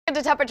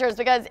To temperatures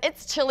because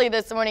it's chilly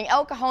this morning.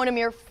 El Cajon a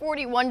mere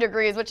 41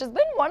 degrees, which has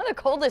been one of the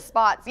coldest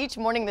spots each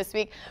morning this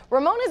week.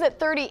 Ramona's at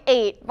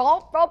 38,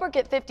 Fallbrook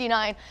at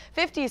 59,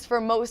 50s for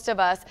most of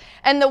us.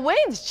 And the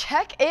winds,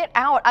 check it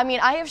out. I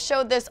mean, I have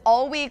showed this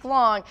all week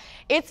long.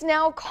 It's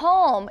now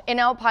calm in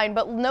Alpine,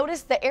 but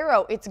notice the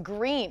arrow, it's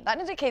green. That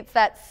indicates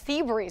that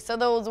sea breeze. So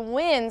those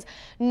winds,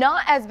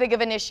 not as big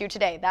of an issue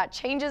today. That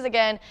changes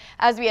again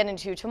as we head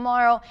into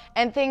tomorrow,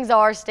 and things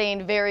are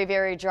staying very,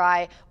 very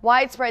dry.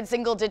 Widespread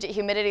single-digit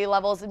humidity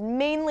levels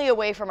mainly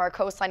away from our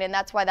coastline, and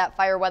that's why that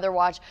fire weather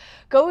watch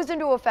goes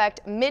into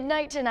effect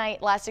midnight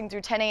tonight, lasting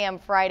through 10 a.m.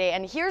 Friday.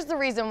 And here's the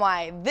reason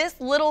why.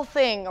 This little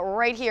thing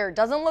right here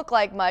doesn't look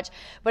like much,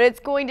 but it's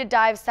going to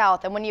dive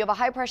south, and when you have a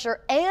high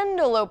pressure and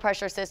a low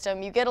pressure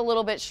system, you get a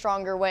little bit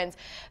stronger winds.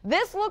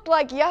 This looked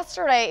like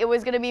yesterday it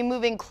was going to be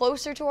moving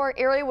closer to our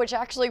area, which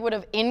actually would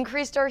have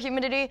increased our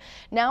humidity.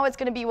 Now it's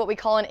going to be what we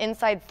call an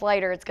inside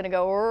slider. It's going to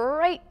go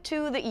right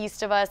to the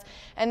east of us,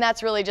 and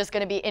that's really just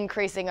going to be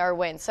increasing our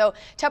winds. So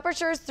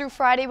temperatures through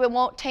Friday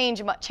won't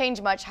change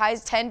much.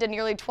 Highs 10 to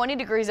nearly 20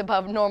 degrees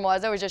above normal,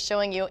 as I was just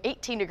showing you,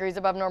 18 degrees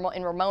above normal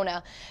in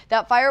Ramona.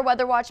 That fire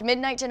weather watch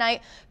midnight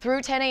tonight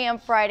through 10 a.m.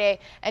 Friday,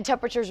 and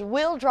temperatures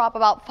will drop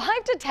about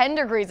 5 to 10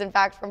 degrees, in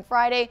fact, from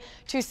Friday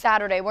to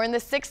Saturday. We're in the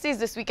 60s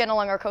this weekend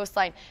along our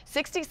coastline.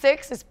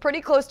 66 is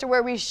pretty close to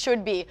where we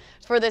should be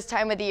for this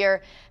time of the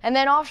year. And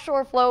then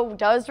offshore flow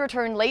does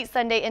return late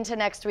Sunday into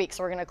next week.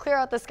 So we're going to clear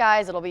out the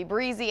skies. It'll be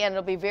breezy and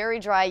it'll be very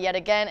dry yet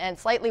again, and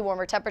slightly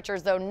warmer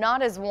temperatures, though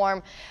not as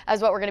warm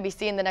as what we're going to be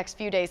seeing the next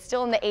few days.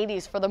 Still in the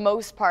 80s for the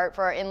most part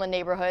for our inland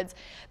neighborhoods.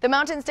 The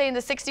mountains stay in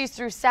the 60s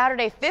through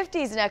Saturday,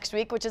 50s next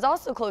week, which is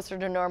also closer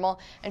to normal,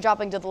 and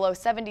dropping to the low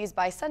 70s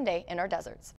by Sunday in our deserts.